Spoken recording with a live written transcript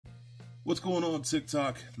What's going on,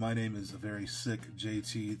 TikTok? My name is a very sick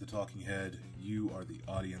JT, the talking head. You are the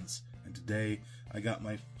audience, and today I got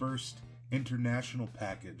my first international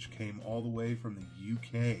package. Came all the way from the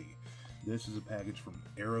UK. This is a package from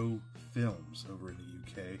Arrow Films over in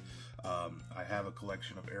the UK. I have a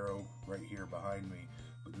collection of Arrow right here behind me,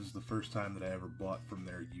 but this is the first time that I ever bought from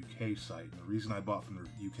their UK site. And the reason I bought from their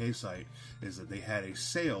UK site is that they had a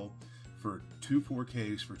sale for two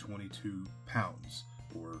 4Ks for £22,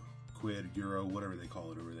 or quid, euro, whatever they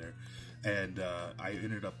call it over there. And I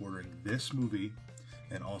ended up ordering this movie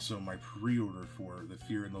and also my pre-order for the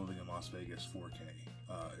Fear and Loathing in Las Vegas 4K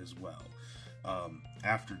as well.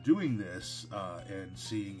 After doing this and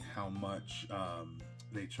seeing how much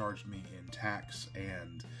they charged me in tax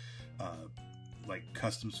and like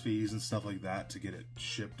customs fees and stuff like that to get it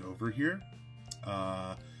shipped over here,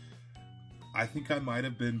 I think I might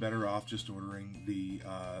have been better off just ordering the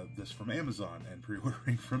this from Amazon and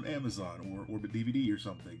pre-ordering from Amazon or the DVD or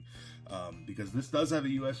something, because this does have a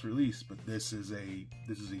U.S. release, but this is a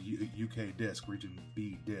UK disc, Region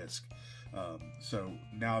B disc. So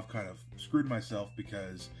now I've kind of screwed myself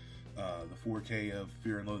because the 4K of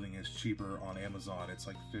Fear and Loathing is cheaper on Amazon. It's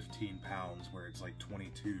like £15, where it's like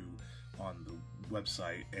 22 on the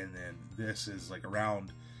website, and then this is like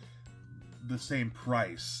around the same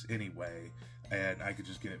price anyway, and I could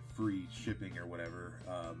just get it free shipping or whatever.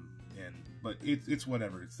 But it's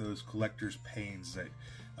whatever. It's those collector's pains that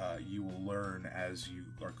you will learn as you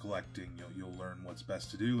are collecting. You'll learn what's best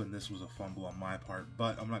to do, and this was a fumble on my part,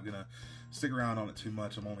 but I'm not gonna stick around on it too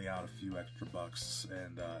much. I'm only out a few extra bucks,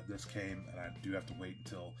 and this came, and I do have to wait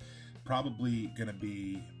until probably gonna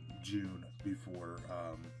be June before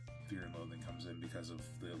Fear and Loathing comes in, because of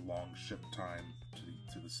the long ship time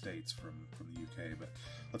to the States from the UK. But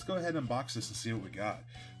let's go ahead and unbox this and see what we got.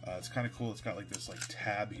 It's kind of cool. It's got like this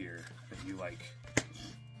tab here that you like.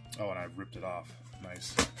 Oh, and I ripped it off.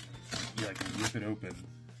 Nice. You like rip it open.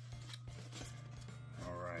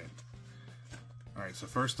 All right. So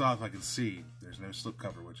first off, I can see there's no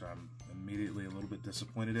slipcover, which I'm immediately a little bit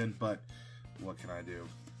disappointed in. But what can I do?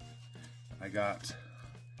 I got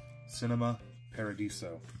Cinema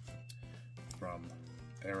Paradiso from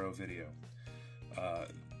Arrow Video.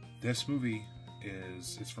 This movie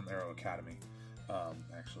it's from Arrow Academy.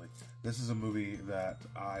 Actually, this is a movie that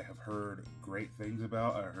I have heard great things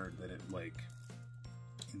about. I heard that it like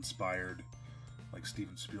inspired like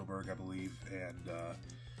Steven Spielberg, I believe, and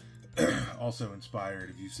also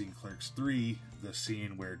inspired, if you've seen Clerks 3, the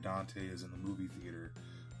scene where Dante is in the movie theater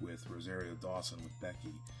with Rosario Dawson with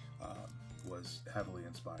Becky, was heavily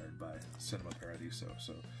inspired by Cinema Paradiso.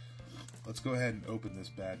 So let's go ahead and open this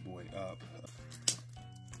bad boy up.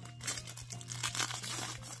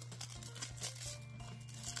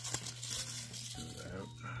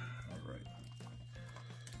 Alright.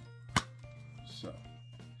 So,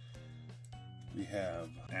 we have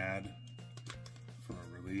an ad for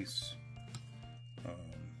a release,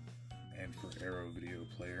 and for Arrow Video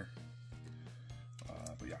Player.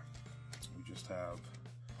 But yeah, we just have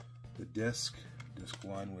the disc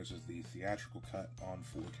 1, which is the theatrical cut on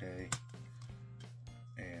 4K,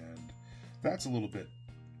 and that's a little bit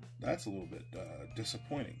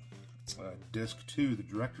disappointing. Disc 2, the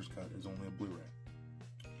director's cut, is only a Blu-ray.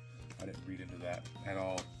 I didn't read into that at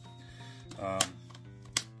all.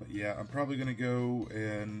 But yeah, I'm probably gonna go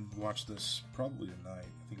and watch this probably tonight.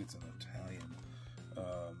 I think it's in Italian.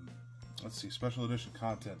 Let's see, special edition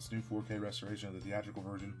contents, new 4K restoration of the theatrical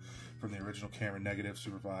version from the original camera negative,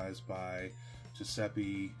 supervised by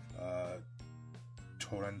Giuseppe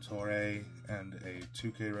Tornatore, and a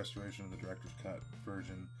 2K restoration of the director's cut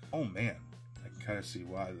version. Oh man, I can kind of see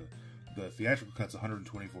why. The theatrical cut's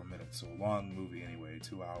 124 minutes, so a long movie anyway,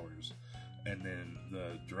 2 hours. And then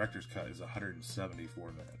the director's cut is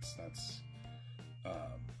 174 minutes. That's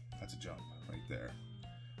a jump right there.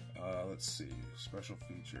 Let's see, special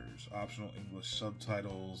features, optional English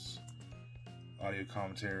subtitles, audio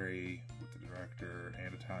commentary with the director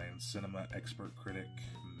and Italian cinema expert critic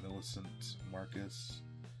Millicent Marcus.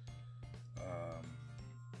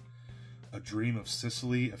 A Dream of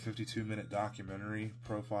Sicily, a 52-minute documentary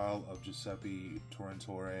profile of Giuseppe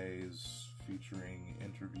Tornatore's, featuring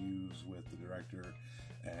interviews with the director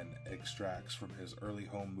and extracts from his early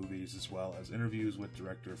home movies, as well as interviews with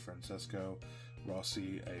director Francesco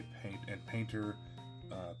Rossi, painter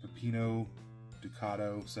Peppino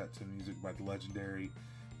Ducato, set to music by the legendary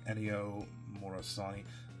Ennio Morricone.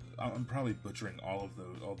 I'm probably butchering all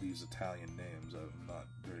these Italian names. I'm not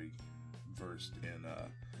very versed in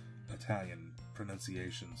Italian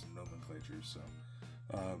pronunciations and nomenclatures, so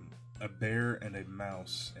A Bear and a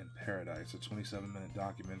Mouse in Paradise, a 27-minute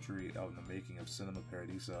documentary on the making of Cinema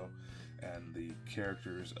Paradiso and the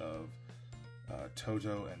characters of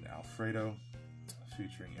Toto and Alfredo,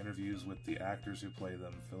 featuring interviews with the actors who play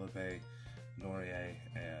them, Felipe Nourier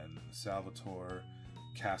and Salvatore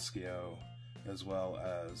Cascio, as well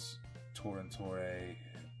as Tornatore.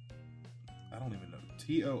 I don't even know.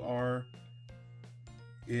 Tornatore.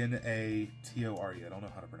 I don't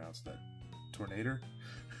know how to pronounce that. Tornado?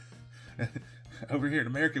 Over here in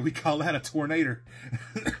America, we call that a tornado.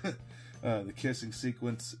 The kissing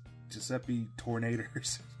sequence, Giuseppe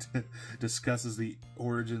Tornatore discusses the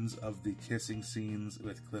origins of the kissing scenes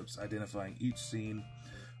with clips identifying each scene,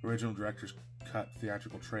 original director's cut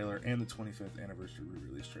theatrical trailer, and the 25th anniversary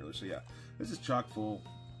re-release trailer. So yeah, this is chock full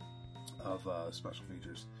of special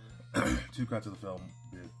features. 2 cuts of the film,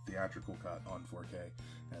 the theatrical cut on 4K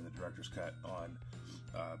and the director's cut on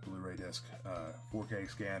Blu-ray disc, 4K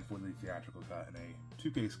scan for the theatrical cut, and a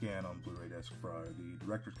 2K scan on Blu-ray disc for the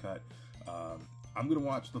director's cut. I'm going to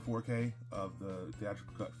watch the 4K of the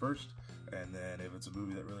theatrical cut first, and then if it's a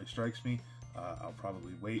movie that really strikes me, I'll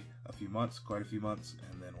probably wait a few months, quite a few months,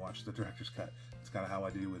 and then watch the director's cut. It's kind of how I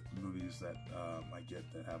do with movies that I get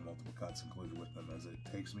that have multiple cuts included with them. As it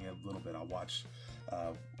takes me a little bit, I'll watch,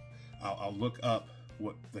 I'll look up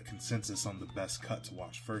what the consensus on the best cut to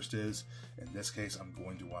watch first is. In this case, I'm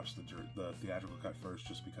going to watch the theatrical cut first,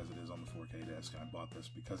 just because it is on the 4K disc, and I bought this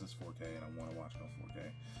because it's 4K and I want to watch it on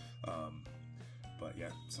 4K. But yeah,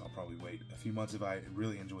 so I'll probably wait a few months if I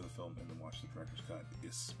really enjoy the film and then watch the director's cut,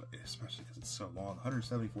 especially because it's so long.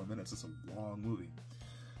 174 minutes, it's a long movie.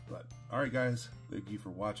 But alright guys, thank you for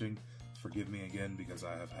watching. Forgive me again because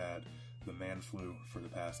I have had the man flu for the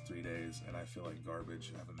past 3 days and I feel like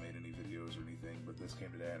garbage. I haven't made any videos or anything, but this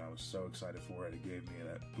came today and I was so excited for it. It gave me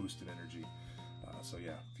that boosted energy. So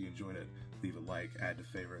yeah, if you enjoyed it, leave a like, add to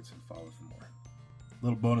favorites, and follow for more.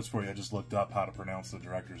 Little bonus for you, I just looked up how to pronounce the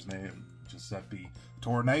director's name. Giuseppe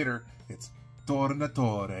Tornatore. It's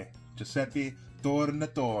Tornatore. Giuseppe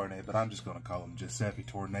Tornatore. But I'm just going to call him Giuseppe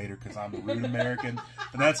Tornatore because I'm a rude American.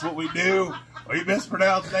 And that's what we do. We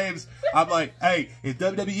mispronounce names. I'm like, hey, if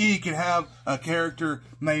WWE can have a character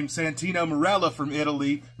named Santino Marella from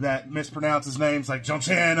Italy that mispronounces names like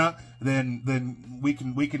Joncana, then we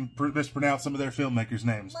can mispronounce some of their filmmakers'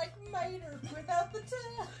 names. Like Mater without the T.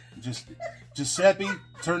 Just Giuseppe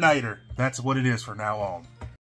Tornatore. That's what it is from now on.